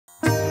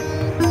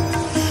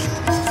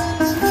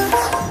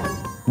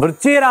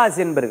விருச்சிக ராசி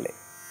என்பர்களே,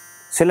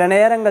 சில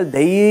நேரங்கள்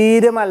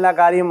தைரியமாக எல்லா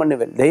காரியம்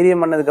பண்ணுவேன்.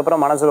 தைரியம்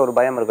பண்ணதுக்கப்புறம் மனசில் ஒரு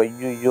பயம் இருக்கும்.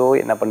 ஐயோ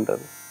என்ன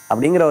பண்ணுறது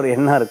அப்படிங்கிற ஒரு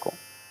எண்ணம் இருக்கும்.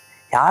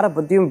 யாரை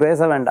பற்றியும்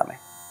பேச வேண்டாமே,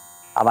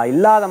 அவள்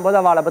இல்லாத போது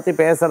அவளை பற்றி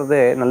பேசுறது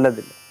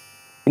நல்லதில்லை.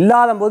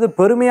 இல்லாத போது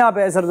பெருமையாக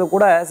பேசுறது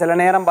கூட சில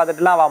நேரம்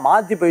பார்த்துட்டுலாம் அவள்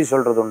மாற்றி போய்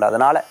சொல்கிறது உண்டு.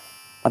 அதனால்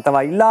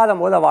மற்றவள் இல்லாத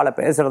போது அவளை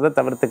பேசுகிறத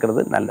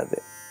தவிர்த்துக்கிறது நல்லது.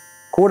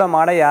 கூட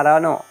மாட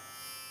யாரானும்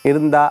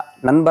இருந்தால்,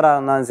 நண்பராக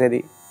இருந்தாலும்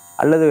சரி,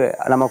 அல்லது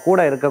நம்ம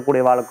கூட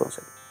இருக்கக்கூடிய வாழ்க்கும்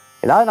சரி,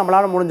 ஏதாவது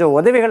நம்மளால் முடிஞ்ச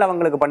உதவிகள்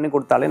அவங்களுக்கு பண்ணி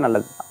கொடுத்தாலே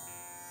நல்லது தான்.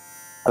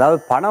 அதாவது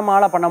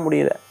பணமால் பண்ண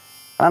முடியல,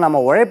 ஆனால் நம்ம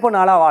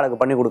உழைப்புனால அவளுக்கு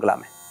பண்ணி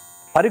கொடுக்கலாமே.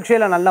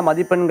 பரீட்சையில் நல்ல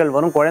மதிப்பெண்கள்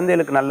வரும்.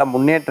 குழந்தைகளுக்கு நல்ல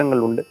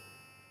முன்னேற்றங்கள் உண்டு.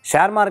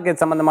 ஷேர்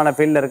மார்க்கெட் சம்பந்தமான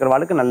ஃபீல்டில்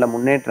இருக்கிறவளுக்கு நல்ல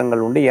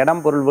முன்னேற்றங்கள் உண்டு.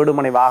 இடம், பொருள்,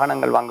 வீடுமனை,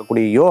 வாகனங்கள்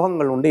வாங்கக்கூடிய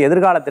யோகங்கள் உண்டு.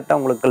 எதிர்கால திட்டம்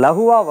உங்களுக்கு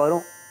லகுவாக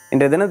வரும்.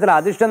 இன்றைய தினத்தில்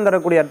அதிர்ஷ்டம்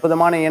தரக்கூடிய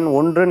அற்புதமான எண்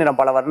 1, நிறம்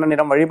பல வர்ண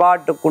நிறம்.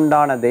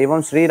 வழிபாட்டுக்குண்டான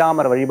தெய்வம்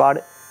ஸ்ரீராமர்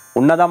வழிபாடு.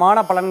 உன்னதமான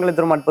பலன்களை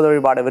தரும் அற்புத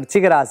வழிபாடு.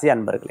 விருச்சிக ராசி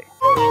அன்பர்களே.